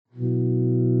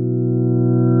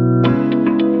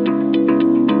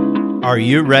Are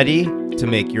you ready to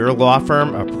make your law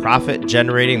firm a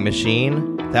profit-generating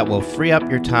machine that will free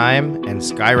up your time and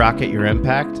skyrocket your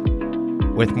impact?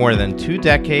 With more than 2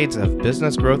 decades of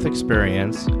business growth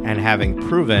experience and having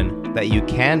proven that you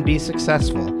can be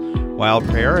successful while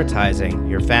prioritizing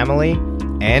your family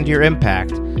and your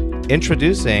impact,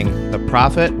 introducing the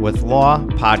Profit with Law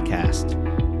podcast.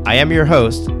 I am your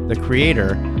host, the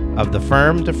creator of the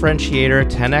Firm Differentiator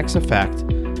 10X Effect,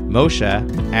 Moshe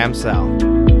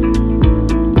Amsel.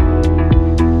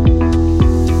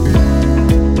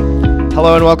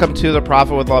 Hello and welcome to the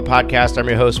Profit with Law podcast. I'm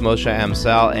your host, Moshe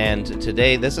Amsel, and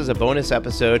today this is a bonus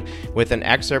episode with an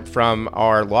excerpt from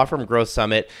our Law Firm Growth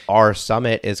Summit. Our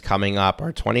summit is coming up.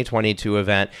 Our 2022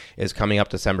 event is coming up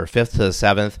December 5th to the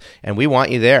 7th, and we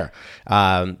want you there.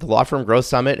 The Law Firm Growth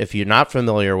Summit, if you're not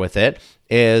familiar with it,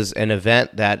 is an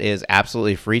event that is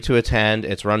absolutely free to attend.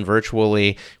 It's run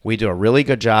virtually. We do a really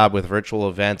good job with virtual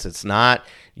events. It's not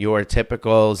your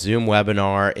typical Zoom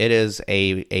webinar. It is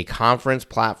a conference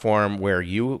platform where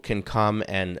you can come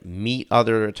and meet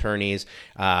other attorneys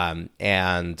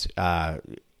and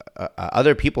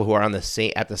other people who are on the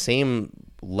same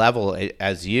level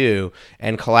as you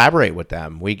and collaborate with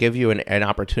them. We give you an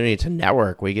opportunity to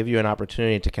network. We give you an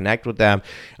opportunity to connect with them.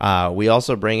 We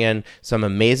also bring in some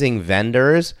amazing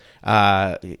vendors,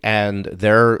 and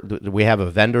we have a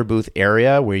vendor booth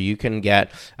area where you can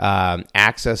get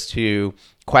access to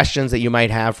questions that you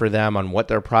might have for them on what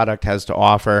their product has to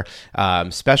offer,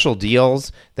 special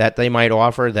deals that they might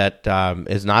offer that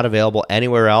is not available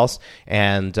anywhere else,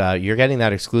 and you're getting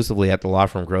that exclusively at the Law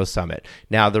Firm Growth Summit.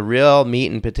 Now, the real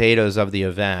meat and potatoes of the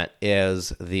event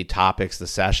is the topics, the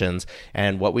sessions,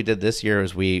 and what we did this year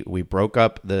is we broke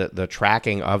up the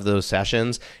tracking of those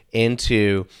sessions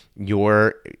into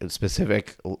your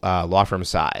specific law firm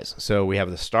size. So we have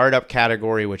the startup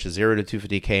category, which is 0 to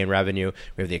 250K in revenue.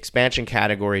 We have the expansion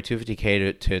category,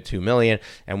 250K to 2 million,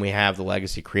 and we have the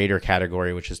legacy creator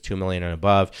category, which is 2 million and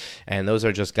above. And those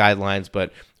are just guidelines,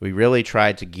 but we really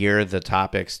tried to gear the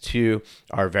topics to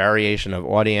our variation of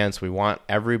audience. We want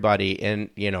everybody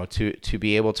to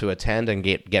be able to attend and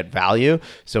get value.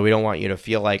 So we don't want you to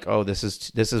feel like, oh, this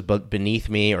is beneath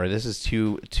me, or this is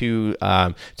too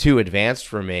advanced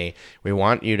for me. We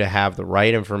want you to have the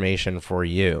right information for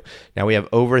you. Now, we have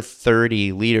over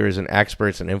 30 leaders and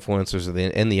experts and influencers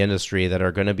in the industry that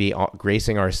are going to be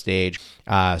gracing our stage.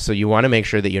 So you want to make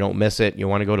sure that you don't miss it. You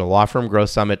want to go to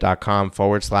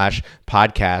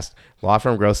lawfirmgrowthsummit.com/podcast,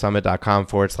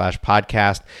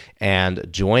 lawfirmgrowthsummit.com/podcast, and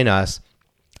join us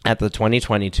at the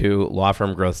 2022 Law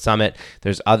Firm Growth Summit.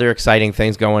 There's other exciting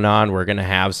things going on. We're going to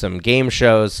have some game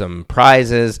shows, some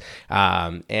prizes,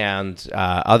 and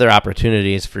other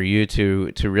opportunities for you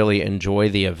to really enjoy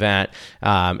the event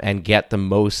and get the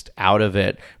most out of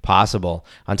it possible.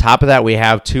 On top of that, we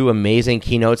have 2 amazing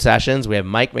keynote sessions. We have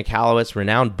Mike Michalowicz,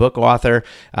 renowned book author,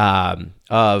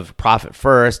 of Profit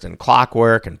First and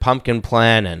Clockwork and Pumpkin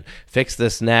Plan and Fix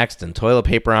This Next and Toilet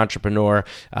Paper Entrepreneur.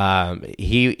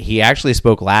 He actually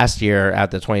spoke last year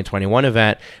at the 2021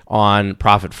 event on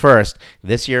Profit First.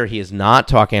 This year he is not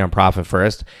talking on Profit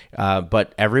First,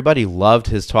 but everybody loved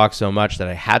his talk so much that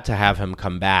I had to have him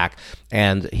come back.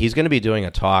 And he's going to be doing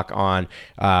a talk on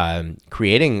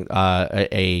creating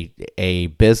a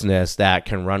business that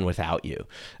can run without you,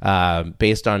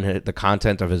 based on the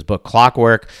content of his book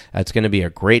Clockwork. It's going to be a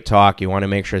great talk. You want to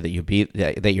make sure that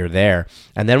you're there.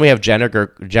 And then we have Jennifer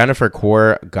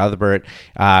Kaur-Guthbert,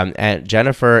 and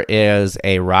Jennifer is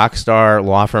a rock star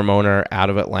law firm owner out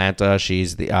of Atlanta.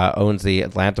 She's owns the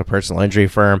Atlanta personal injury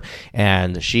firm,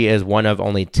 and she is one of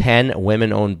only 10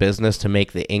 women-owned business to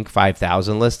make the Inc.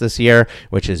 5000 list this year,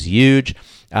 which is huge.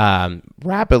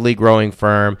 Rapidly growing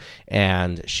firm,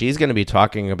 and she's going to be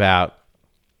talking about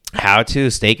how to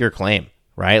stake your claim,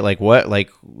 right?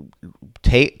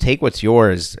 Take what's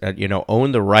yours,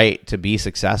 own the right to be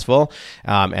successful,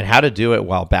 and how to do it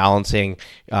while balancing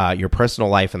your personal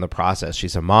life in the process.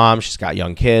 She's a mom. She's got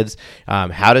young kids.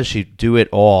 How does she do it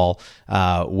all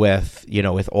with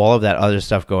all of that other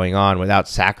stuff going on without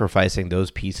sacrificing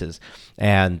those pieces?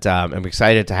 And I'm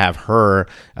excited to have her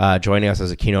joining us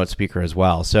as a keynote speaker as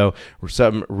well. So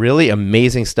some really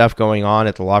amazing stuff going on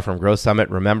at the Law Firm Growth Summit.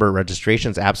 Remember,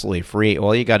 registration's absolutely free.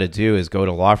 All you got to do is go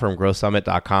to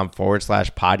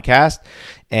lawfirmgrowthsummit.com/podcast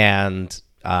and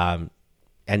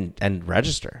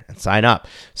register and sign up.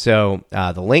 So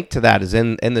the link to that is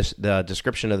in the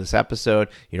description of this episode.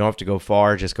 You don't have to go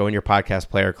far. Just go in your podcast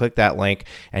player, click that link,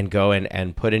 and go in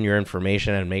and put in your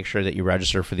information and make sure that you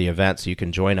register for the event so you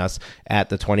can join us at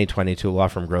the 2022 Law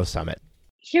Firm Growth Summit.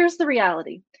 Here's the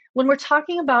reality. When we're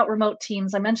talking about remote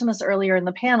teams, I mentioned this earlier in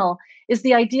the panel, is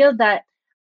the idea that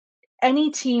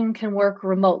any team can work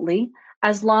remotely.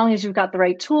 as long as you've got the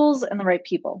right tools and the right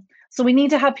people. So we need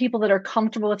to have people that are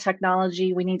comfortable with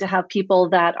technology. We need to have people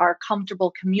that are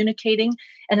comfortable communicating.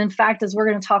 And in fact, as we're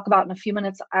going to talk about in a few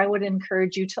minutes, I would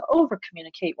encourage you to over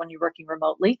communicate when you're working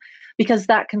remotely, because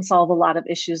that can solve a lot of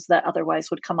issues that otherwise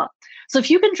would come up. So if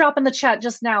you can drop in the chat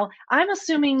just now, I'm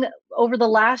assuming over the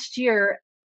last year,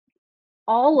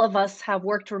 all of us have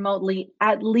worked remotely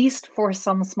at least for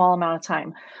some small amount of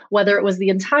time, whether it was the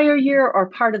entire year or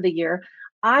part of the year.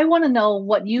 I want to know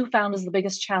what you found as the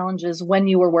biggest challenges when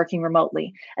you were working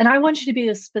remotely. And I want you to be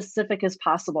as specific as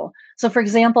possible. So for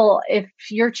example, if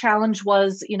your challenge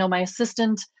was, my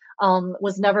assistant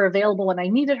was never available when I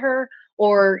needed her,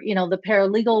 or, the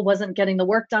paralegal wasn't getting the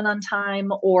work done on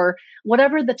time, or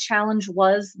whatever the challenge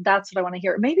was, that's what I want to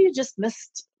hear. Maybe you just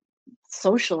missed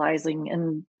socializing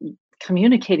and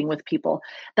communicating with people.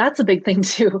 That's a big thing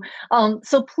too.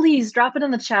 So please drop it in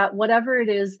the chat, whatever it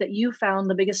is that you found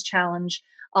the biggest challenge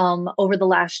over the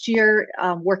last year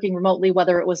working remotely,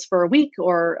 whether it was for a week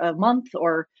or a month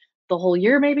or the whole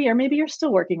year maybe, or maybe you're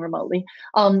still working remotely.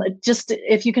 Just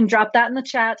if you can drop that in the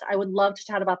chat, I would love to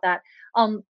chat about that.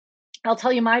 I'll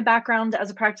tell you my background as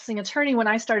a practicing attorney. When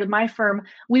I started my firm,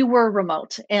 we were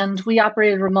remote and we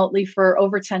operated remotely for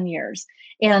over 10 years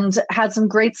and had some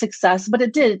great success, but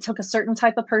it took a certain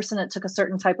type of person, it took a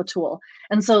certain type of tool.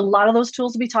 And so a lot of those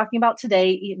tools we'll be talking about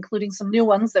today, including some new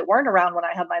ones that weren't around when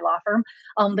I had my law firm,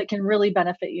 that can really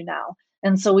benefit you now.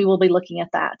 And so we will be looking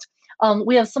at that.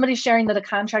 We have somebody sharing that a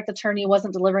contract attorney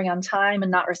wasn't delivering on time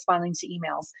and not responding to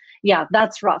emails. Yeah,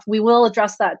 that's rough. We will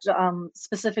address that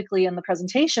specifically in the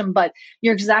presentation, but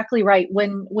you're exactly right.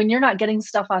 When you're not getting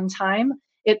stuff on time,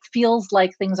 it feels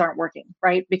like things aren't working,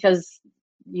 right? Because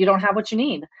you don't have what you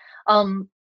need.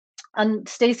 And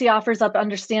Stacy offers up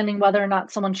understanding whether or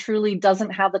not someone truly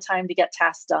doesn't have the time to get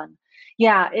tasks done.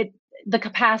 Yeah, the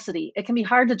capacity. It can be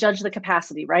hard to judge the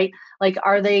capacity, right? Like,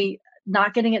 are they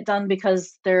not getting it done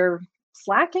because they're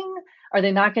slacking? Are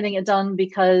they not getting it done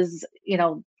because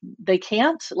they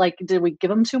can't? Like, did we give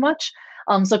them too much?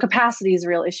 So capacity is a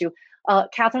real issue.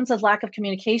 Catherine says lack of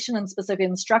communication and specific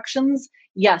instructions.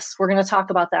 Yes, we're going to talk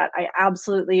about that. I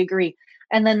absolutely agree.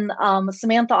 And then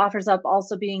Samantha offers up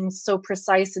also being so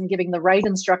precise and giving the right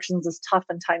instructions is tough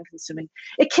and time consuming.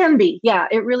 It can be. Yeah,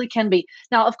 it really can be.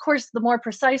 Now, of course, the more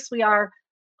precise we are,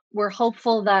 we're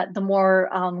hopeful that the more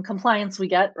compliance we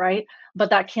get, right? But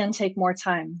that can take more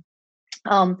time.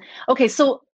 Okay,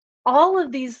 so all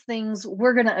of these things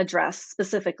we're going to address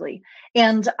specifically.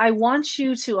 And I want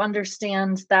you to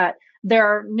understand that there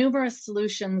are numerous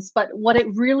solutions, but what it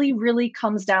really, really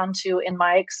comes down to, in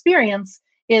my experience,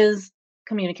 is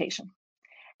communication.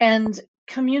 And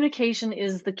communication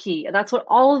is the key. That's what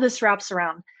all of this wraps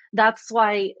around. That's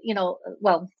why,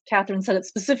 well, Catherine said it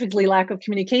specifically, lack of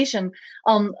communication.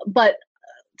 But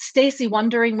Stacy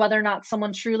wondering whether or not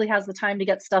someone truly has the time to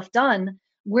get stuff done,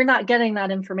 we're not getting that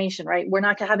information, right? We're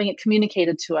not having it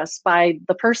communicated to us by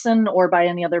the person or by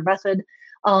any other method.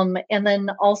 And then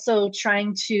also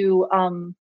trying to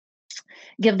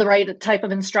give the right type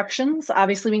of instructions.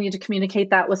 Obviously, we need to communicate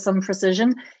that with some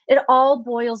precision. It all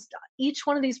boils, each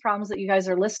one of these problems that you guys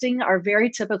are listing are very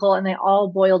typical, and they all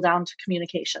boil down to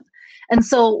communication. And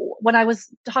so when I was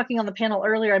talking on the panel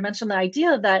earlier, I mentioned the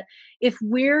idea that if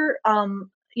we're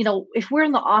if we're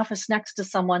in the office next to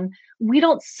someone, we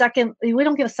don't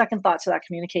give a second thought to that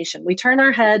communication. We turn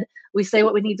our head, we say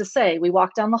what we need to say. We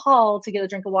walk down the hall to get a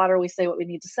drink of water, we say what we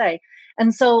need to say.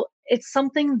 And so it's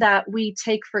something that we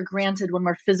take for granted when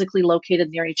we're physically located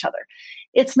near each other.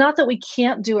 It's not that we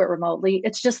can't do it remotely,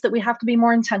 it's just that we have to be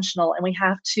more intentional and we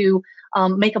have to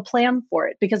make a plan for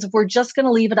it. Because if we're just going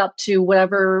to leave it up to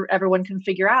whatever everyone can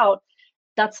figure out,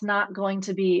 that's not going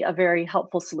to be a very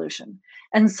helpful solution.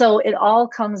 And so it all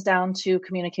comes down to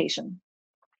communication.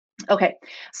 Okay,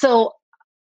 so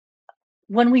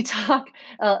when we talk,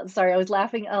 sorry, I was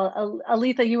laughing.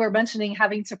 Aletha, you were mentioning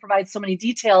having to provide so many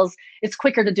details. It's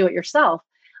quicker to do it yourself.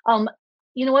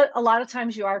 You know what? A lot of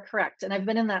times you are correct. And I've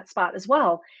been in that spot as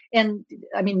well. And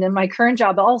I mean, in my current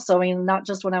job also, I mean, not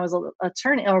just when I was an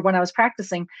attorney or when I was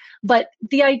practicing, but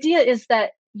the idea is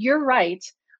that you're right.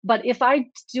 But if I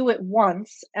do it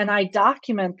once and I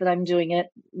document that I'm doing it,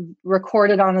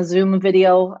 record it on a Zoom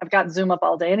video, I've got Zoom up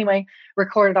all day anyway,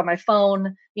 record it on my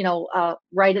phone,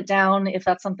 write it down if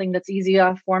that's something that's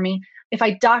easier for me. If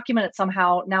I document it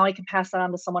somehow, now I can pass that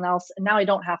on to someone else, and now I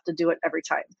don't have to do it every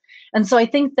time. And so I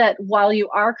think that while you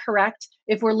are correct,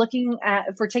 if we're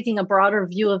taking a broader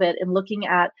view of it and looking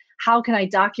at how can I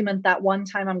document that one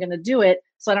time I'm going to do it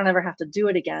so I don't ever have to do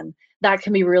it again, that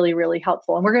can be really, really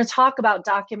helpful. And we're going to talk about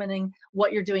documenting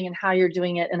what you're doing and how you're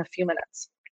doing it in a few minutes.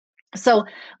 So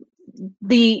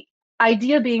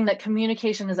idea being that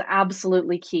communication is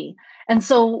absolutely key. And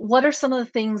so, what are some of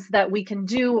the things that we can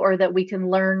do or that we can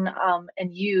learn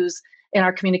and use in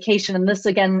our communication? And this,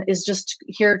 again, is just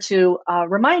here to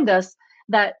remind us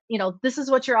that, this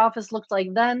is what your office looked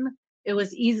like then. It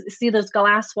was easy. See those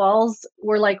glass walls?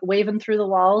 We're like waving through the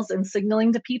walls and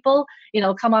signaling to people,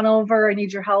 come on over, I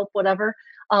need your help, whatever.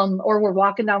 Or we're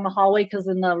walking down the hallway because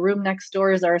in the room next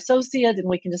door is our associate and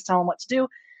we can just tell them what to do.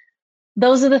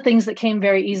 Those are the things that came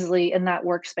very easily in that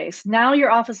workspace. Now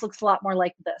your office looks a lot more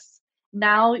like this.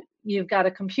 Now you've got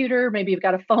a computer, maybe you've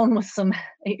got a phone with some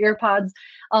ear pods.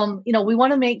 We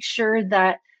want to make sure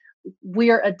that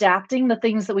we're adapting the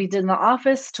things that we did in the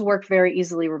office to work very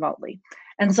easily remotely.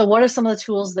 And so what are some of the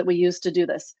tools that we use to do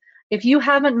this? If you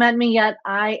haven't met me yet,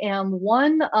 I am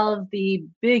one of the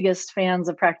biggest fans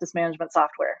of practice management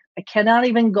software. I cannot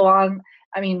even go on.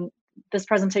 I mean, this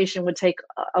presentation would take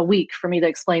a week for me to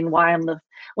explain why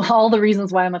all the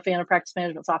reasons why I'm a fan of practice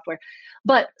management software.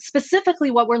 But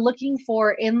specifically what we're looking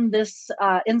for in this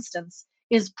instance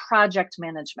is project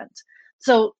management.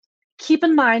 So keep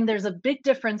in mind, there's a big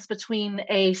difference between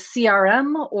a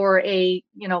CRM or a,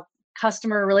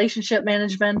 customer relationship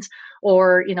management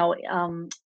or,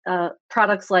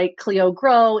 products like Clio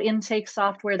Grow, intake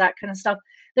software, that kind of stuff.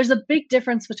 There's a big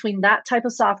difference between that type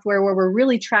of software where we're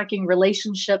really tracking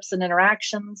relationships and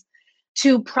interactions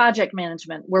to project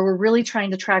management, where we're really trying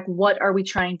to track what are we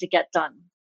trying to get done.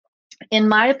 In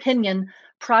my opinion,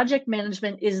 project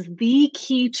management is the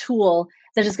key tool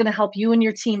that is going to help you and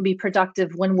your team be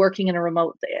productive when working in a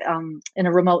remote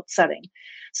setting.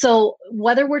 So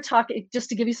whether we're talking, just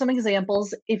to give you some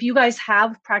examples, if you guys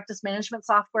have practice management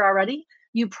software already,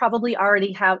 you probably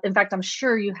already have, in fact, I'm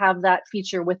sure you have that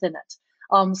feature within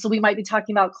it. So we might be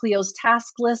talking about Clio's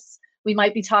task lists. We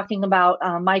might be talking about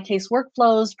MyCase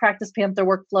workflows, Practice Panther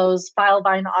workflows,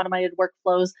 FileVine automated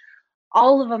workflows.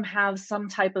 All of them have some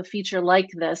type of feature like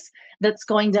this that's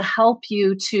going to help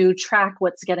you to track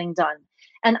what's getting done.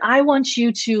 And I want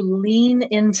you to lean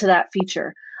into that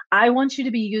feature. I want you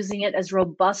to be using it as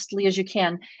robustly as you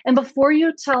can. And before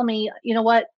you tell me, you know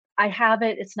what, I have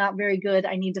it, it's not very good,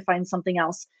 I need to find something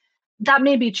else. That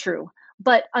may be true.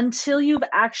 But until you've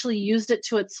actually used it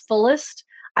to its fullest,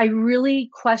 I really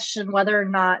question whether or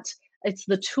not it's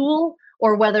the tool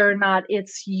or whether or not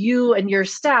it's you and your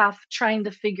staff trying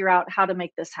to figure out how to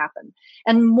make this happen.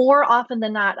 And more often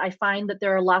than not, I find that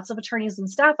there are lots of attorneys and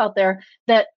staff out there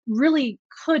that really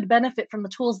could benefit from the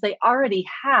tools they already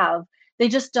have. They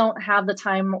just don't have the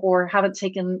time or haven't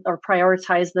taken or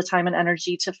prioritized the time and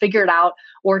energy to figure it out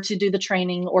or to do the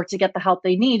training or to get the help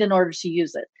they need in order to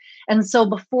use it. And so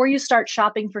before you start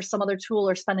shopping for some other tool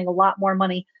or spending a lot more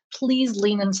money, please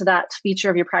lean into that feature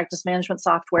of your practice management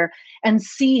software and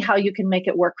see how you can make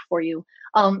it work for you.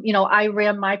 I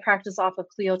ran my practice off of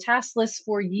Clio Task Lists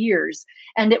for years,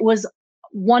 and it was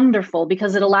wonderful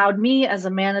because it allowed me as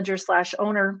a manager /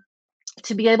 owner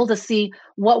to be able to see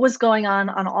what was going on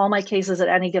all my cases at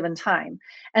any given time.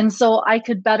 And so I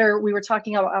could better, we were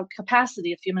talking about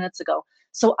capacity a few minutes ago,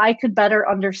 so I could better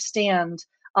understand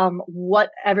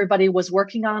what everybody was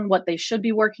working on, what they should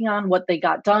be working on, what they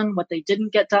got done, what they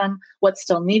didn't get done, what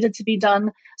still needed to be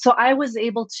done. So I was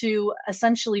able to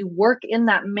essentially work in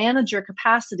that manager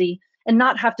capacity and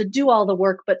not have to do all the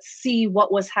work, but see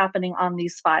what was happening on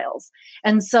these files.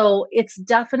 And so it's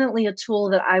definitely a tool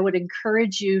that I would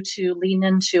encourage you to lean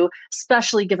into,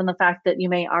 especially given the fact that you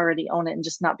may already own it and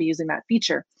just not be using that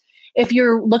feature. If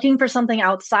you're looking for something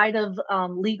outside of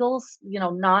legals,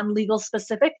 non-legal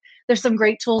specific, there's some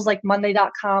great tools like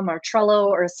Monday.com or Trello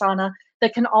or Asana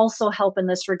that can also help in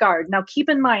this regard. Now, keep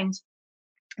in mind,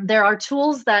 there are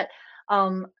tools that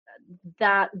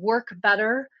work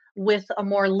better with a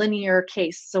more linear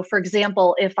case. So for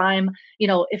example, if I'm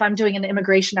doing an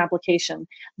immigration application,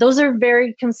 those are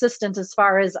very consistent as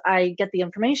far as I get the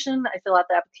information, I fill out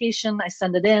the application, I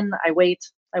send it in, I wait,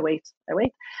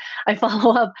 I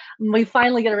follow up, we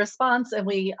finally get a response and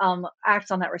we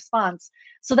act on that response.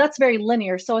 So that's very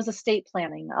linear. So is estate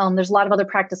planning. There's a lot of other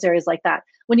practice areas like that.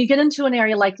 When you get into an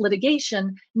area like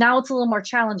litigation, now it's a little more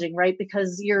challenging, right?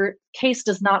 Because your case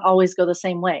does not always go the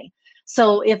same way.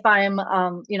 So if I'm,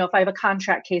 if I have a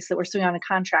contract case that we're suing on a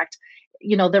contract,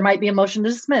 there might be a motion to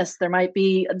dismiss.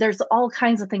 There's all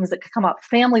kinds of things that could come up.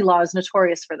 Family law is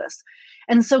notorious for this.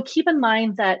 And so keep in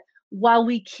mind that while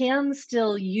we can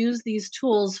still use these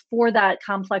tools for that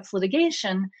complex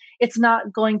litigation, it's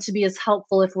not going to be as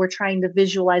helpful if we're trying to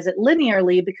visualize it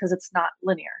linearly because it's not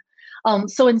linear.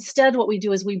 So instead, what we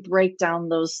do is we break down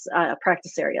those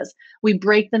practice areas. We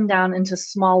break them down into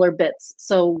smaller bits.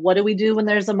 So what do we do when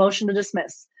there's a motion to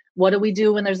dismiss? What do we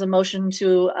do when there's a motion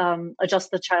to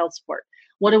adjust the child support?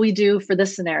 What do we do for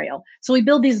this scenario? So we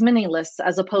build these mini lists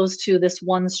as opposed to this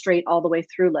one straight all the way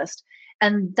through list.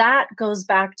 And that goes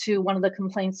back to one of the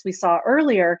complaints we saw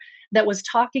earlier that was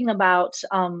talking about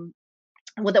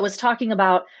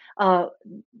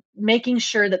making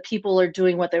sure that people are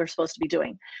doing what they were supposed to be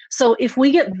doing. So if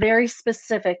we get very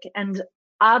specific, and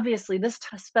obviously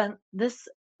this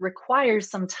requires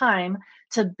some time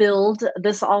to build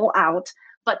this all out,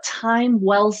 but time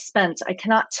well spent. I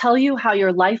cannot tell you how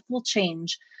your life will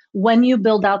change when you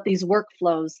build out these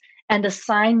workflows and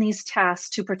assign these tasks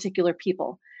to particular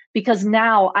people. Because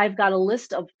now I've got a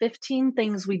list of 15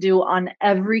 things we do on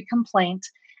every complaint,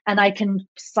 and I can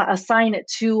assign it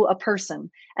to a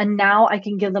person. And now I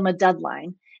can give them a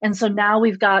deadline. And so now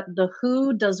we've got the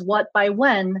who does what by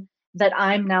when that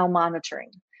I'm now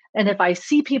monitoring. And if I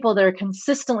see people that are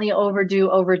consistently overdue,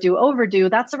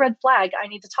 that's a red flag. I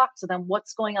need to talk to them.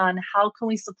 What's going on? How can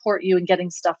we support you in getting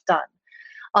stuff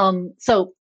done?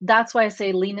 So that's why I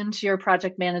say lean into your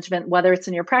project management, whether it's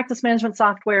in your practice management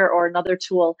software or another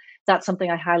tool. That's something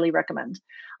I highly recommend.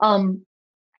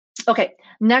 Okay,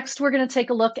 next we're going to take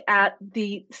a look at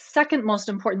the second most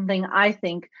important thing, I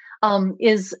think,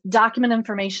 is document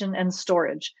information and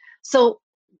storage. So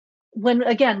when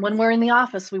we're in the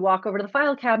office, we walk over to the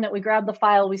file cabinet, we grab the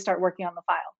file, we start working on the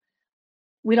file.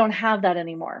 We don't have that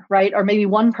anymore, right? Or maybe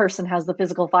one person has the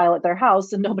physical file at their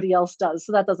house and nobody else does,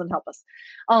 so that doesn't help us.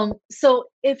 So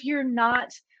if you're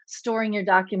not storing your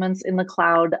documents in the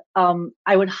cloud,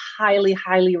 I would highly,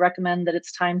 highly recommend that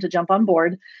it's time to jump on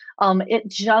board. It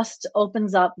just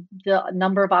opens up the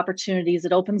number of opportunities.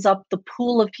 It opens up the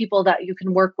pool of people that you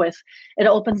can work with. It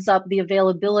opens up the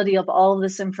availability of all of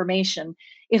this information.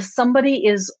 If somebody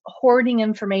is hoarding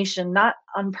information, not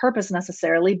on purpose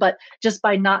necessarily, but just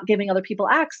by not giving other people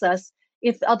access,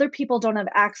 if other people don't have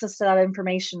access to that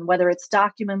information, whether it's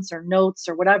documents or notes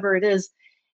or whatever it is,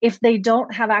 if they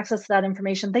don't have access to that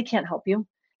information, they can't help you.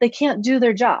 They can't do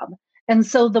their job. And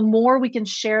so the more we can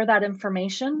share that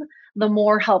information, the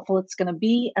more helpful it's going to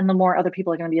be, and the more other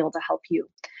people are going to be able to help you.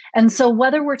 And so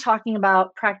whether we're talking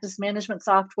about practice management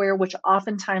software, which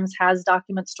oftentimes has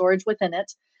document storage within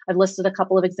it, I've listed a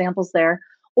couple of examples there,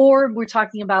 or we're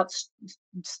talking about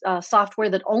software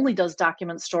that only does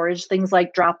document storage, things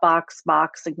like Dropbox,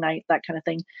 Box, Ignite, that kind of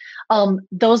thing.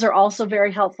 Those are also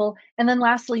very helpful. And then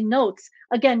lastly, notes.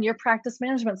 Again, your practice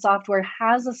management software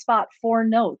has a spot for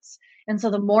notes. And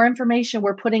so the more information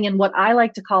we're putting in what I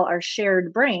like to call our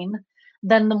shared brain,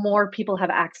 then the more people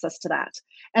have access to that.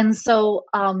 And so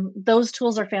those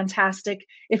tools are fantastic.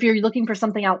 If you're looking for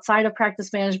something outside of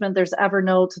practice management, there's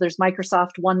Evernote, there's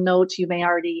Microsoft OneNote you may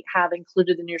already have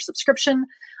included in your subscription,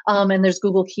 and there's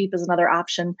Google Keep as another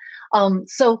option.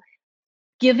 So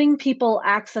giving people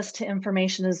access to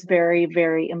information is very,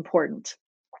 very important.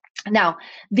 Now,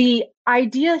 the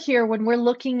idea here when we're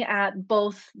looking at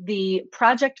both the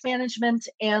project management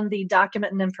and the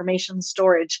document and information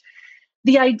storage,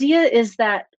 the idea is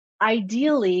that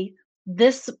ideally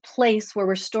this place where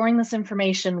we're storing this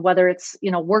information, whether it's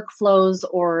workflows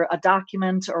or a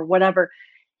document or whatever,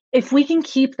 if we can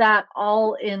keep that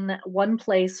all in one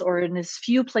place or in as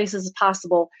few places as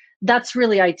possible, that's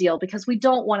really ideal, because we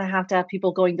don't want to have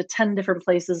people going to 10 different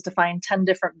places to find 10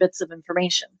 different bits of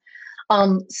information.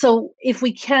 So if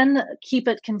we can keep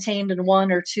it contained in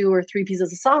 1 or 2 or 3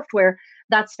 pieces of software,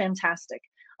 that's fantastic.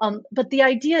 But the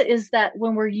idea is that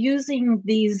when we're using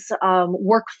these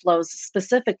workflows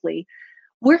specifically,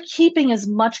 we're keeping as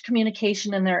much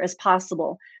communication in there as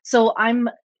possible. So I'm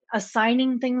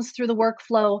assigning things through the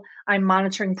workflow, I'm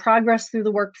monitoring progress through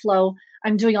the workflow,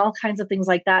 I'm doing all kinds of things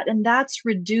like that. And that's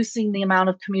reducing the amount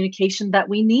of communication that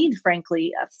we need,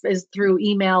 frankly, is through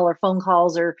email or phone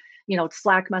calls or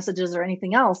Slack messages or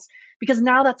anything else, because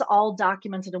now that's all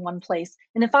documented in one place.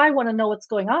 And if I want to know what's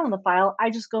going on in the file, I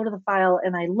just go to the file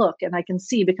and I look and I can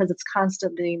see, because it's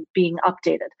constantly being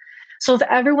updated. So if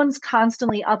everyone's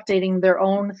constantly updating their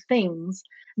own things,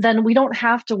 then we don't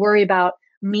have to worry about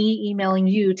me emailing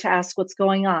you to ask what's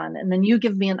going on, and then you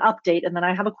give me an update, and then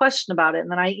I have a question about it, and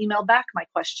then I email back my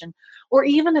question. Or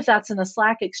even if that's in a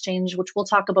Slack exchange, which we'll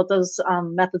talk about those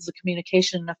methods of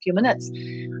communication in a few minutes,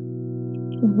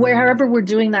 wherever we're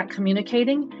doing that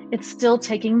communicating, it's still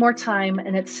taking more time,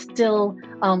 and it's still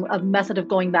a method of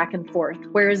going back and forth.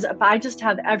 Whereas if I just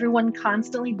have everyone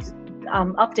constantly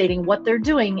updating what they're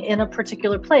doing in a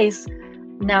particular place,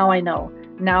 now I know.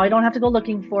 Now I don't have to go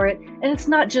looking for it. And it's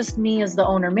not just me as the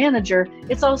owner manager,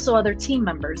 it's also other team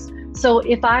members. So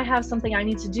if I have something I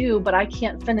need to do, but I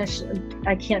can't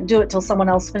do it till someone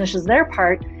else finishes their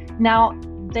part, now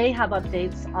they have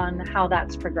updates on how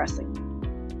that's progressing.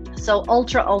 So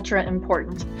ultra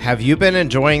important. Have you been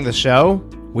enjoying the show?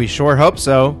 We sure hope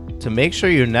so. To make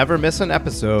sure you never miss an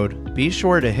episode, be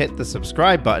sure to hit the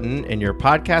subscribe button in your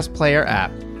podcast player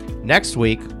app. Next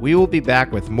week, we will be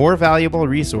back with more valuable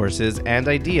resources and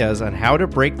ideas on how to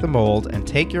break the mold and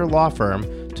take your law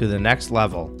firm to the next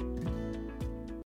level.